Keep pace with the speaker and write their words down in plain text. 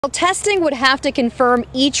Well, testing would have to confirm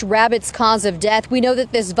each rabbit's cause of death. We know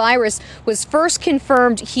that this virus was first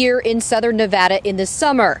confirmed here in southern Nevada in the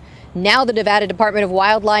summer. Now the Nevada Department of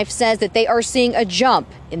Wildlife says that they are seeing a jump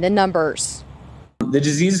in the numbers. The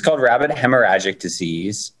disease is called rabbit hemorrhagic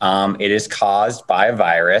disease. It is caused by a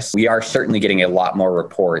virus. We are certainly getting a lot more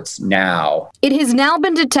reports now. It has now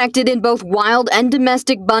been detected in both wild and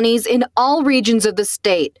domestic bunnies in all regions of the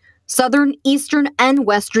state, southern, eastern, and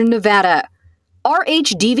western Nevada.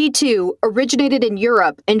 RHDV2 originated in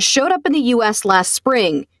Europe and showed up in the U.S. last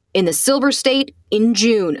spring, in the Silver State in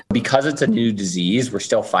June. Because it's a new disease, we're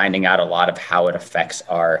still finding out a lot of how it affects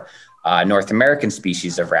our North American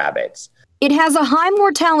species of rabbits. It has a high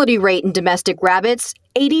mortality rate in domestic rabbits,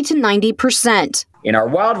 80 to 90%. In our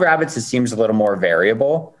wild rabbits, it seems a little more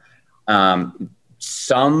variable.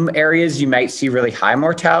 Some areas you might see really high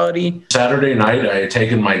mortality. Saturday night, I had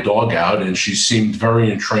taken my dog out and she seemed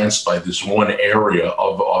very entranced by this one area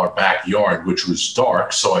of our backyard, which was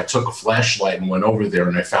dark. So I took a flashlight and went over there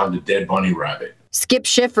and I found a dead bunny rabbit. Skip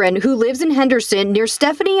Schifrin, who lives in Henderson near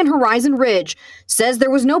Stephanie and Horizon Ridge, says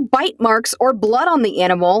there was no bite marks or blood on the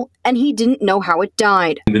animal and he didn't know how it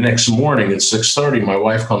died. The next morning at 6:30, my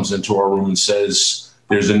wife comes into our room and says,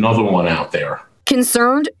 "There's another one out there."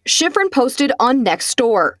 Concerned, Schifrin posted on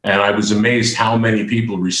Nextdoor. And I was amazed how many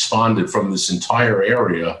people responded from this entire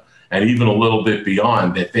area and even a little bit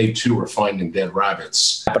beyond that they too are finding dead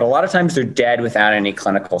rabbits. But a lot of times they're dead without any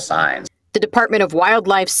clinical signs. The Department of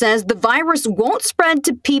Wildlife says the virus won't spread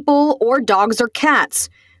to people or dogs or cats.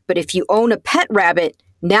 But if you own a pet rabbit,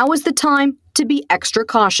 now is the time to be extra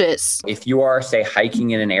cautious. If you are, say, hiking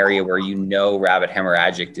in an area where you know rabbit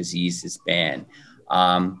hemorrhagic disease has been,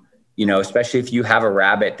 especially if you have a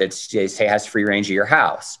rabbit that, say, has free range of your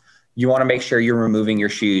house, you want to make sure you're removing your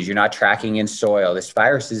shoes. You're not tracking in soil. This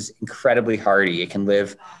virus is incredibly hardy. It can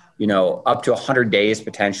live, up to 100 days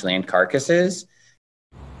potentially in carcasses.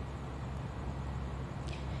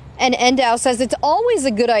 And NDOW says it's always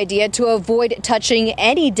a good idea to avoid touching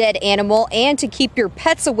any dead animal and to keep your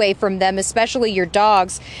pets away from them, especially your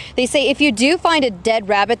dogs. They say if you do find a dead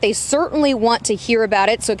rabbit, they certainly want to hear about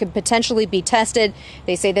it so it can potentially be tested.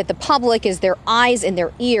 They say that the public is their eyes and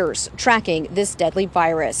their ears tracking this deadly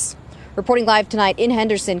virus. Reporting live tonight in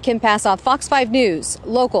Henderson, Kim Passoff, Fox 5 News,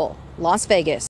 local, Las Vegas.